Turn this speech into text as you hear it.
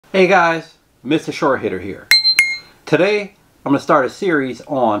Hey guys, Mr. Short Hitter here. Today I'm going to start a series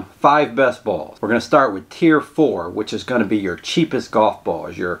on 5 best balls. We're going to start with Tier 4, which is going to be your cheapest golf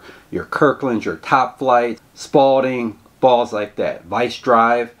balls. Your Kirklands, your Top Flight, Spalding, balls like that. Vice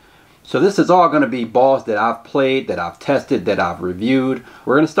Drive. So this is all going to be balls that I've played, that I've tested, that I've reviewed.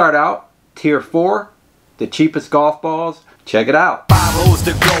 We're going to start out Tier 4, the cheapest golf balls. Check it out. 5 holes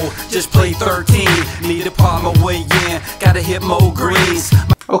to go, just play 13. Need a part my way in, gotta hit more greens.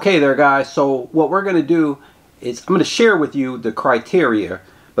 Okay there guys, so what we're going to do is I'm going to share with you the criteria,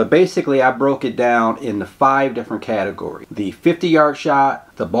 but basically I broke it down into 5 different categories. The 50-yard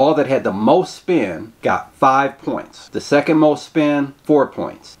shot, the ball that had the most spin got 5 points. The second most spin, 4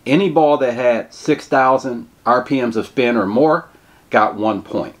 points. Any ball that had 6,000 RPMs of spin or more got 1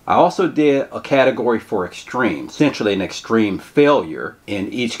 point. I also did a category for extreme, essentially an extreme failure.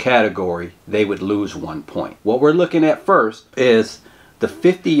 In each category, they would lose 1 point. What we're looking at first is the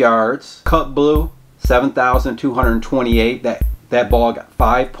 50 yards, Cut Blue, 7,228. That ball got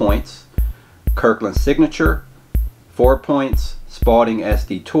 5 points. Kirkland Signature, 4 points. Spalding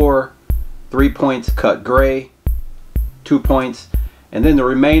SD Tour, 3 points. Cut Gray, 2 points. And then the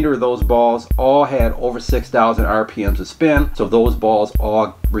remainder of those balls all had over 6,000 RPMs of spin, so those balls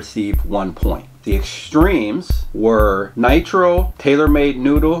all received 1 point. The extremes were Nitro, TaylorMade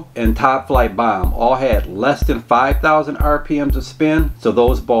Noodle, and Top Flight Bomb. All had less than 5,000 RPMs of spin, so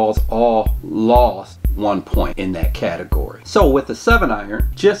those balls all lost 1 point in that category. So with the 7-iron,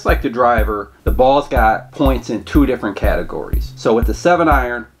 just like the driver, the balls got points in 2 different categories. So with the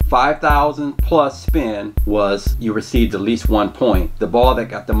 7-iron, 5,000 plus spin was you received at least 1 point. The ball that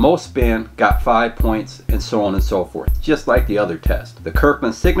got the most spin got 5 points, and so on and so forth, just like the other test. The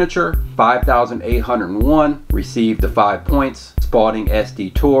Kirkland Signature, 5,801 received the 5 points. Spalding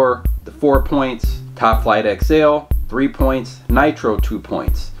SD Tour, the 4 points. Top Flight XL, 3 points. Nitro, 2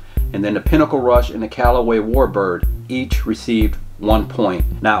 points. And then the Pinnacle Rush and the Callaway Warbird each received 1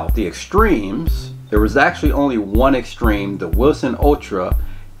 point. Now the extremes, there was actually only one extreme. The Wilson Ultra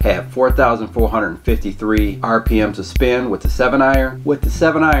had 4,453 RPMs of spin with the 7-iron. With the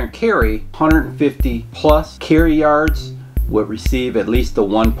 7-iron carry, 150 plus carry yards would receive at least the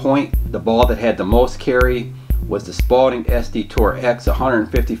 1 point. The ball that had the most carry was the Spalding SD Tour X,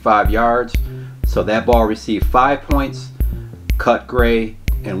 155 yards. So that ball received 5 points. Cut Gray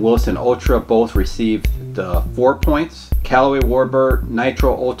and Wilson Ultra both received the 4 points. Callaway Warbird,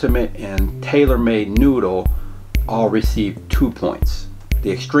 Nitro Ultimate, and TaylorMade Noodle all received 2 points.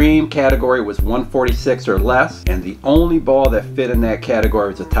 The extreme category was 146 or less, and the only ball that fit in that category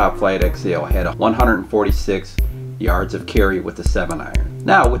was the Top Flight XL. Had 146 yards of carry with the 7-iron.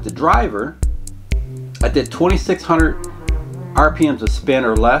 Now with the driver, I did 2,600 RPMs of spin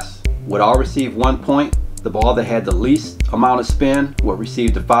or less would all receive 1 point. The ball that had the least amount of spin would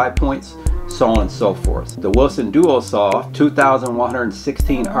receive the 5 points, so on and so forth. The Wilson Duo Soft,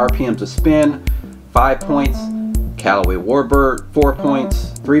 2,116 RPMs of spin, 5 points. Callaway Warbird, 4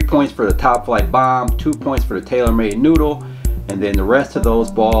 points. 3 points for the Top Flight Bomb, 2 points for the TaylorMade Noodle, and then the rest of those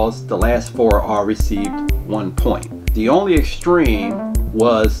balls, the last 4, all received 1 point. The only extreme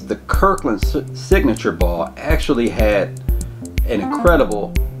was the Kirkland Signature ball. Actually had an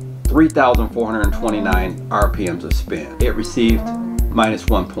incredible 3,429 RPMs of spin. It received minus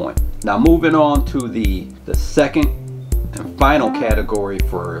 1 point. Now moving on to the second and final category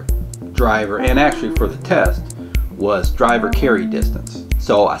for driver, and actually for the test, was driver carry distance.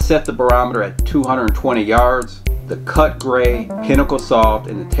 So I set the barometer at 220 yards. The Cut Gray, Pinnacle Soft,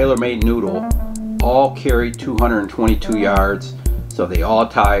 and the TaylorMade Noodle all carried 222 yards. So they all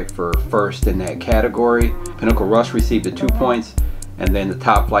tied for first in that category. Pinnacle Rush received the 2 points, and then the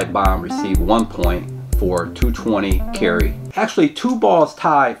Top Flight Bomb received 1 point for 220 carry. Actually, 2 balls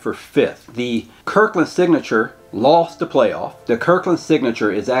tied for 5th. The Kirkland Signature lost the playoff. The Kirkland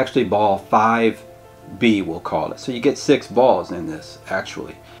Signature is actually ball 5B, we'll call it. So you get 6 balls in this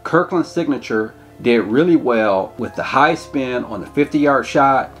actually. Kirkland Signature did really well with the high spin on the 50-yard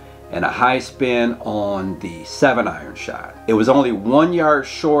shot and a high spin on the 7-iron shot. It was only 1 yard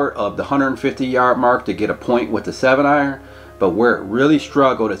short of the 150-yard mark to get a point with the 7-iron, but where it really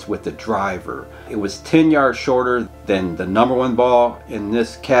struggled is with the driver. It was 10 yards shorter than the #1 ball in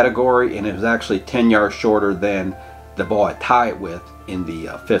this category, and it was actually 10 yards shorter than the ball it tied with in the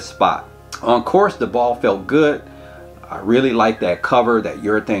 5th spot. On course, the ball felt good. I really like that cover. That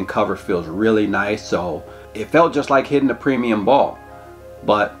urethane cover feels really nice, so it felt just like hitting a premium ball,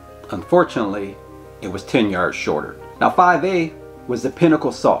 but unfortunately it was 10 yards shorter. Now 5A was the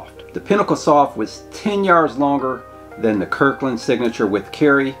Pinnacle Soft. The Pinnacle Soft was 10 yards longer than the Kirkland Signature with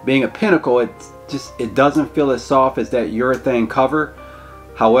carry. Being a Pinnacle, it doesn't feel as soft as that urethane cover,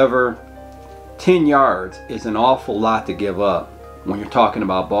 However, 10 yards is an awful lot to give up when you're talking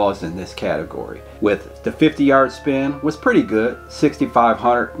about balls in this category. With the 50-yard spin was pretty good,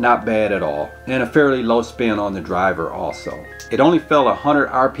 6,500, not bad at all, and a fairly low spin on the driver also. It only fell 100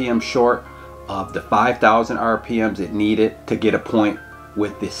 RPM short of the 5,000 RPMs it needed to get a point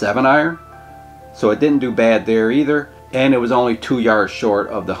with the 7-iron, so it didn't do bad there either, and it was only 2 yards short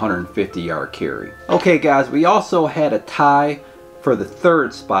of the 150-yard carry. Okay guys, we also had a tie for the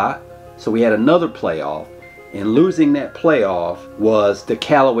 3rd spot, so we had another playoff, and losing that playoff was the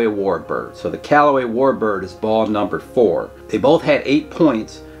Callaway Warbird. So the Callaway Warbird is ball number 4. They both had 8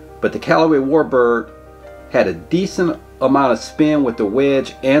 points, but the Callaway Warbird had a decent amount of spin with the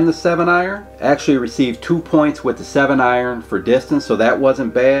wedge and the 7-iron. Actually received 2 points with the 7-iron for distance, so that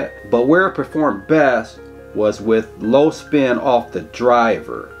wasn't bad. But where it performed best was with low spin off the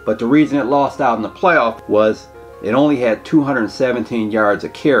driver. But the reason it lost out in the playoff was it only had 217 yards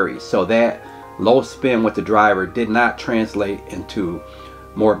of carry, so that low spin with the driver did not translate into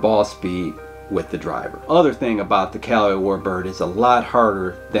more ball speed with the driver. Other thing about the Callaway Warbird is a lot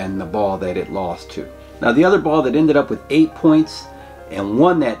harder than the ball that it lost to. Now the other ball that ended up with 8 points and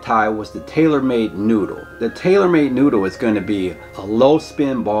won that tie was the TaylorMade Noodle. The TaylorMade Noodle is going to be a low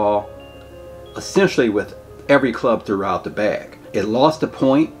spin ball essentially with every club throughout the bag. It lost a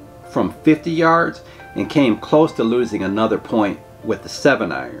point from 50 yards and came close to losing another point with the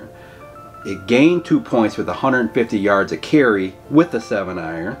 7-iron. It gained 2 points with 150 yards of carry with the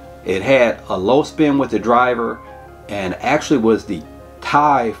 7-iron. It had a low spin with the driver and actually was the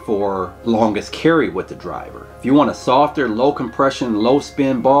tie for longest carry with the driver. If you want a softer, low compression, low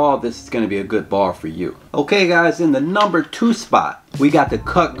spin ball, this is going to be a good ball for you. Okay guys, in the number 2 spot, we got the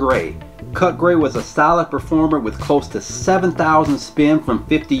Cut Gray. Cut Gray was a solid performer with close to 7,000 spin from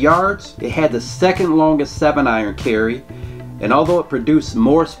 50 yards. It had the 2nd longest 7-iron carry, and although it produced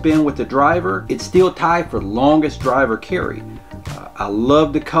more spin with the driver, it's still tied for longest driver carry. I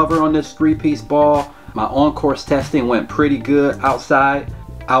love the cover on this 3-piece ball. My on-course testing went pretty good outside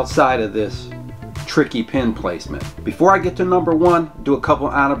of this tricky pin placement. Before I get to number 1, do a couple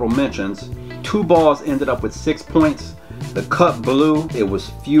honorable mentions. 2 balls ended up with 6 points. The Cut Blue, it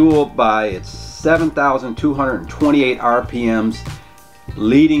was fueled by its 7,228 RPMs,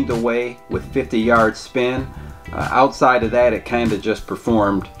 leading the way with 50-yard spin. Outside of that, it kind of just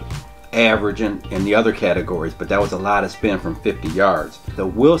performed average in the other categories, but that was a lot of spin from 50 yards. The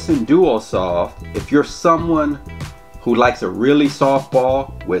Wilson Duo Soft, if you're someone who likes a really soft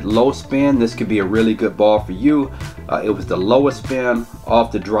ball with low spin, this could be a really good ball for you. It was the lowest spin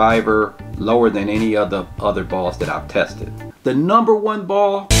off the driver, lower than any other balls that I've tested. The number 1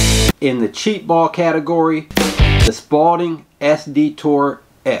 ball in the cheap ball category, the Spalding SD Tour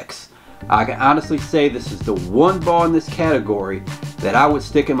X. I can honestly say this is the one ball in this category that I would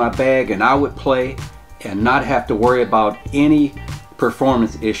stick in my bag and I would play and not have to worry about any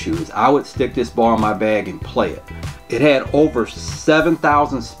performance issues. I would stick this ball in my bag and play it. It had over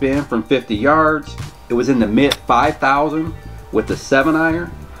 7,000 spin from 50 yards. It was in the mid 5,000 with the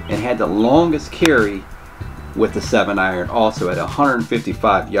 7-iron and had the longest carry with the 7-iron also at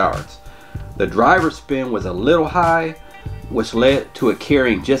 155 yards. The driver spin was a little high, which led to it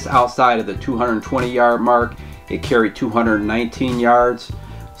carrying just outside of the 220-yard mark. It carried 219 yards,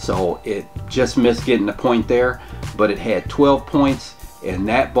 so it just missed getting the point there, but it had 12 points, and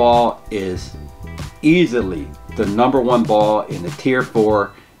that ball is easily the number 1 ball in the Tier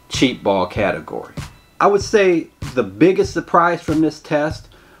 4 cheap ball category. I would say the biggest surprise from this test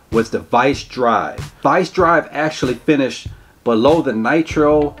was the Vice Drive. Vice Drive actually finished below the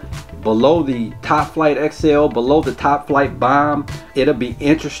Nitro, below the Top Flight XL, below the Top Flight Bomb. It'll be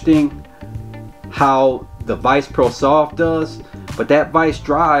interesting how the Vice Pro Soft does, but that Vice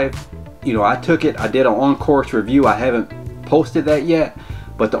Drive, you know, I took it, I did an on-course review. I haven't posted that yet,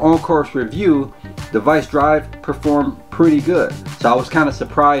 but the on-course review, the Vice Drive performed pretty good. So I was kind of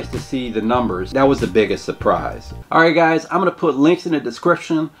surprised to see the numbers. That was the biggest surprise. Alright guys, I'm going to put links in the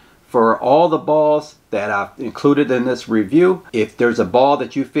description for all the balls that I've included in this review. If there's a ball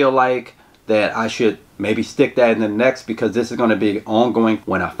that you feel like that I should maybe stick that in the next, because this is going to be ongoing.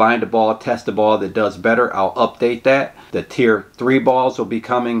 When I find a ball, test a ball that does better, I'll update that. The Tier 3 balls will be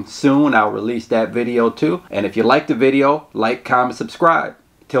coming soon. I'll release that video too. And if you like the video, like, comment, subscribe.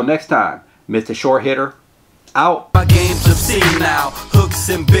 Till next time, Mr. Short Hitter, out. My game's obscene now, hooks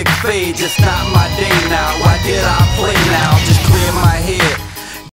and big fades, it's not my day now. Why did I play now? Just clear my head.